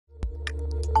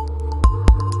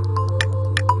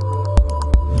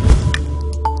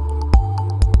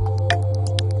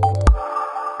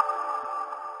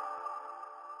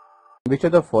which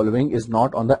of the following is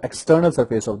not on the external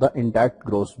surface of the intact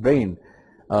gross brain?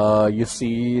 You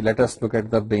see, let us look at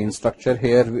the brain structure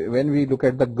here. When we look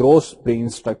at the gross brain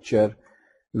structure,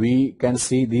 we can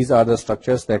see these are the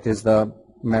structures, that is the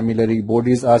mammillary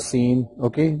bodies are seen,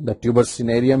 okay, the tuber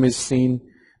cinerarium is seen,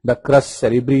 the crus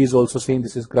cerebri is also seen,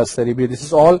 this is crus cerebri, this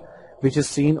is all which is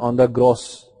seen on the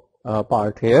gross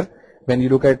part here. When you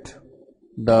look at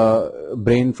the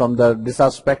brain from this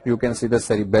aspect, you can see the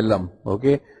cerebellum,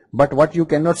 okay, but what you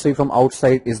cannot see from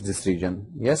outside is this region,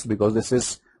 yes, because this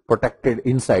is protected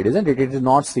inside, isn't it? It is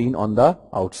not seen on the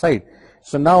outside.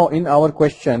 So now in our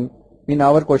question,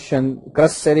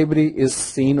 crus cerebri is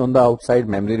seen on the outside,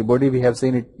 mammillary body we have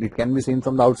seen it can be seen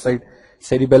from the outside,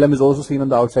 cerebellum is also seen on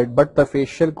the outside, but the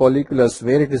facial colliculus,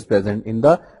 where it is present in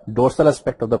the dorsal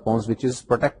aspect of the pons, which is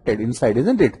protected inside,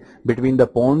 isn't it, between the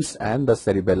pons and the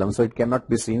cerebellum, so it cannot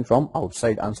be seen from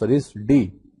outside. Answer is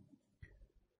D.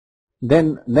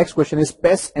 Then next question is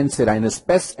pes and serenus.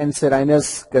 Pes and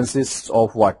serenus consists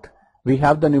of what? We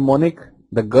have the mnemonic,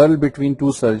 the girl between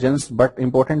two surgeons, but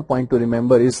important point to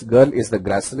remember is girl is the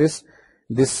gracilis,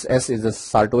 this S is the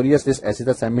sartorius, this S is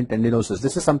the semitendinosus.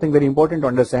 This is something very important to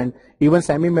understand. Even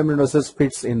semimembranosus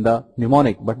fits in the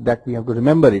mnemonic, but that we have to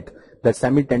remember it, that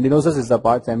semitendinosus is the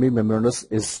part, semimembranous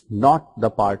is not the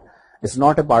part, it's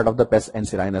not a part of the pes and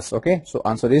serenus, okay. So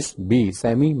answer is B,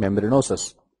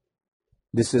 semimembranosus.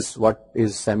 This is what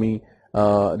is the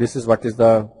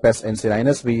pes and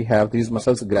serenus. We have these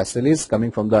muscles, gracilis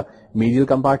coming from the medial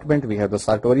compartment, we have the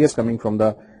sartorius coming from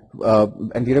the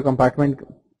anterior compartment,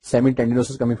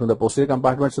 semitendinosus coming from the posterior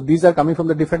compartment. So these are coming from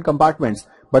the different compartments,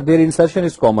 but their insertion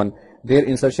is common.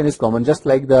 Just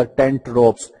like the tent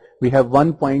ropes, we have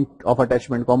one point of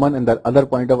attachment common and the other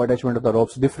point of attachment of the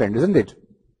ropes different, isn't it?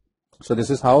 So this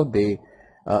is how they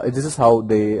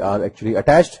are actually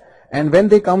attached. And when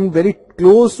they come very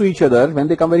close to each other,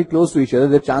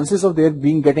 the chances of their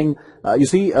getting wear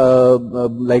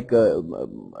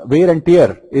and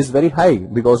tear is very high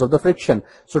because of the friction.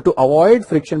 So to avoid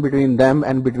friction between them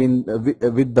and with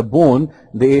the bone,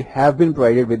 they have been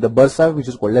provided with the bursa, which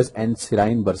is called as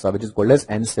anserine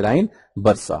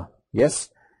bursa, Yes.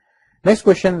 Next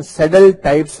question, saddle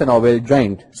type synovial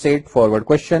joint. Straightforward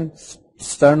question.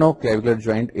 Sternoclavicular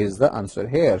joint is the answer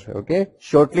here, okay.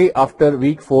 Shortly after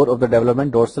week 4 of the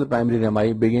development, dorsal primary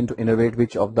rami begin to innervate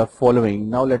which of the following?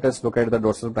 Now let us look at the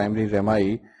dorsal primary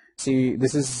rami. See,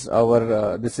 this is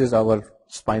our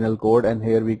spinal cord, and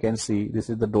here we can see this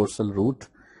is the dorsal root.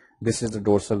 This is the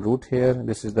dorsal root here.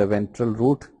 This is the ventral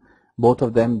root. Both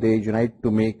of them, they unite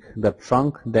to make the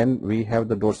trunk. Then we have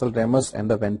the dorsal ramus and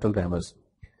the ventral ramus.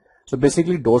 So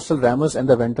basically dorsal ramus and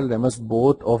the ventral ramus,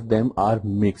 both of them are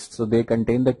mixed. So they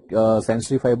contain the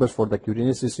sensory fibers for the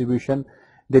cutaneous distribution.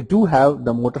 They do have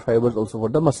the motor fibers also for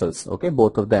the muscles, okay,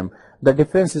 both of them. The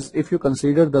difference is, if you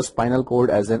consider the spinal cord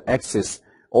as an axis,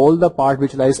 all the part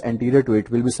which lies anterior to it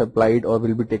will be supplied or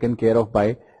will be taken care of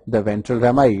by the ventral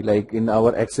rami. Like in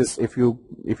our axis, if you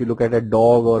look at a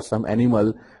dog or some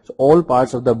animal, so all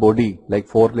parts of the body like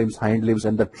forelimbs, hind limbs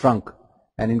and the trunk,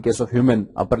 and in case of human,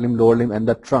 upper limb, lower limb and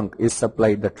the trunk is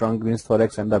supplied, the trunk means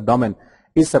thorax and the abdomen,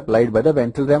 is supplied by the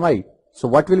ventral rami. So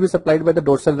what will be supplied by the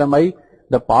dorsal rami?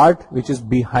 The part which is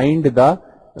behind the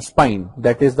spine,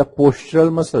 that is the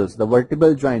postural muscles, the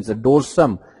vertebral joints, the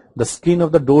dorsum, the skin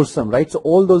of the dorsum, right? So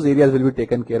all those areas will be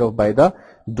taken care of by the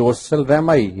dorsal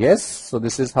rami. Yes, so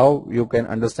this is how you can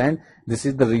understand. This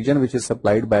is the region which is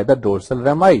supplied by the dorsal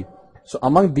rami. So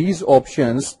among these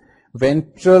options,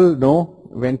 ventral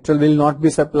will not be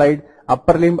supplied.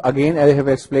 Upper limb, again as I have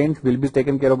explained, will be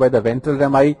taken care of by the ventral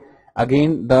rami.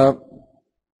 Again, the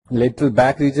lateral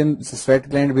back region, sweat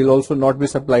gland, will also not be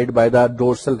supplied by the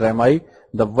dorsal rami.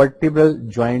 The vertebral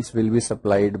joints will be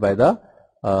supplied by the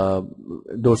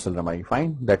dorsal rami.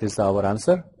 Fine, that is our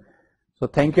answer. So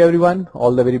thank you everyone,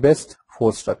 all the very best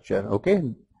for structure. Okay,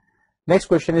 next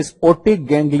question is otic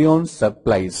ganglion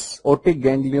supplies. Otic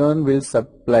ganglion will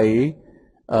supply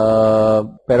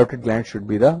parotid gland should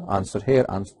be the answer here.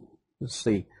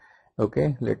 See,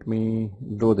 okay, let me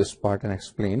draw this part and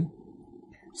explain.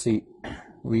 See,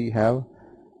 we have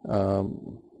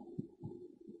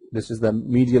this is the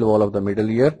medial wall of the middle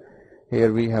ear.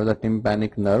 Here we have the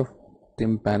tympanic nerve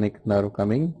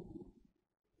coming,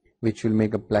 which will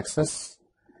make a plexus,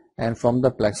 and from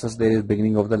the plexus there is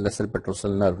beginning of the lesser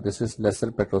petrosal nerve. This is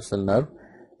lesser petrosal nerve.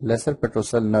 Lesser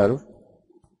petrosal nerve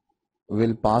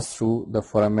will pass through the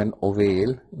foramen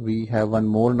ovale. We have one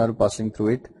more nerve passing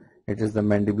through it. It is the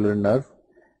mandibular nerve.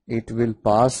 It will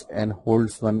pass and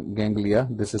holds one ganglia.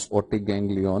 This is otic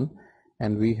ganglion,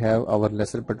 and we have our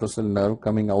lesser petrosal nerve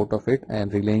coming out of it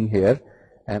and relaying here,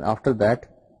 and after that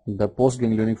the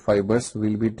postganglionic fibers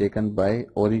will be taken by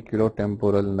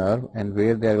auriculotemporal nerve, and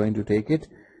where they are going to take it?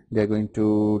 They are going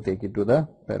to take it to the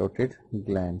parotid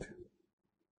gland.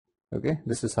 Okay,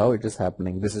 this is how it is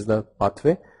happening. This is the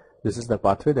pathway. This is the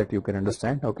pathway that you can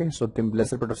understand. Okay, so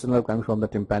lesser protective nerve coming from the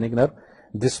tympanic nerve.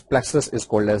 This plexus is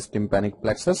called as tympanic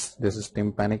plexus. This is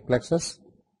tympanic plexus.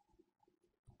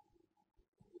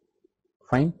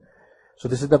 Fine. So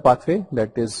this is the pathway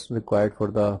that is required for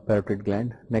the parotid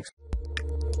gland. Next.